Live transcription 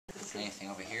Does anything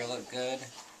over here look good?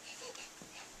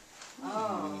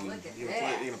 Oh, look at You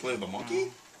that. gonna play with the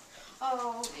monkey?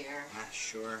 Oh, dear.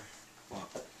 Sure.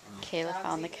 Kayla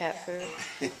found the cat food.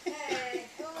 Hey,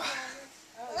 the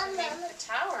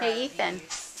tower. Hey, Ethan.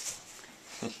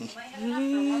 You might have enough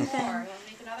for one more. You want to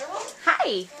make another one?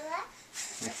 Hi.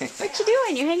 What you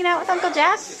doing? You hanging out with Uncle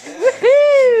Jack?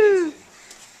 Woohoo!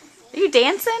 Are you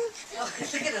dancing? Oh,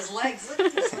 look at his legs. Look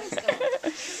at his legs going.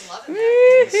 He's loving that.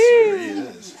 Yes, sir, he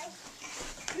Woohoo! is.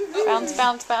 Bounce,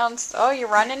 bounce, bounce. Oh, you're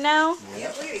running now? Yeah,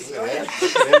 look at his Look legs.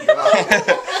 at that.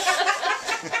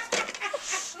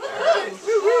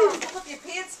 Pull up your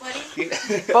pants, buddy.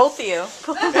 Both of you.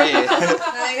 Hey.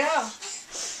 There you go.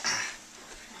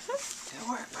 Good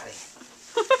work, buddy.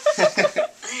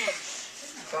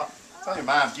 Tell your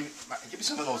mom, give me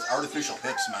some of those artificial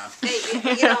hips, Mom. Hey,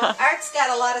 you know, Art's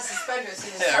got a lot of suspenders in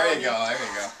his Yeah, there you phone. go, there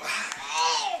you go.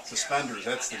 Suspenders,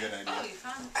 that's the good Oh, idea. you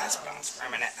found it. Let's bounce for a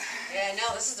minute. Yeah, I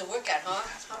know. This is a workout, huh,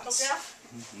 Uncle Jeff?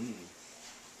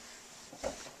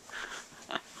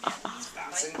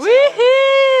 Bouncing.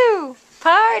 Woohoo!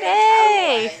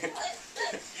 Party!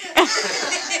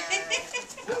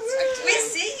 We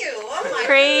see you. Oh my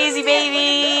Crazy goodness.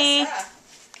 baby.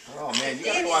 Oh man, you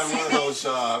gotta go on one of those. You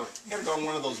gotta go on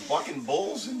one of those bucking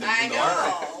bulls in the I army.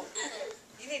 know.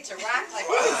 You need to rock like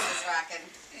this is rocking.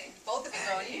 Both of you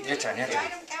going. Your turn, your turn.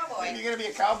 Ride 'em, cowboy. Maybe you're gonna be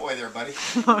a cowboy there, buddy.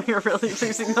 Oh, you're really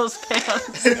losing those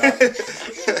pants. Yeah.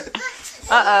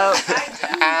 Uh-oh. Hi,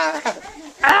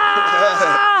 Jeff.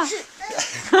 Ah!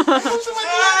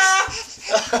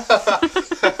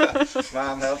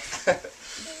 Mom, help.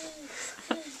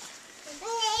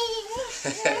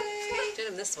 Do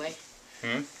him this way.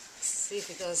 Hmm? See if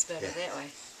it goes better that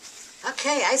way.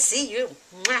 Okay, I see you.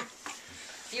 Mwah.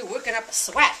 You're working up a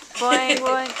sweat. Boing,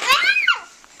 boing.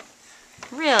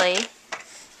 Really?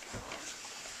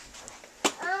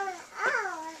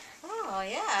 Oh,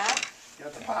 yeah. You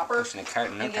got the popper? Pushing a cart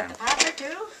in no You got time. the popper,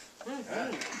 too?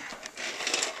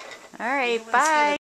 All right, bye.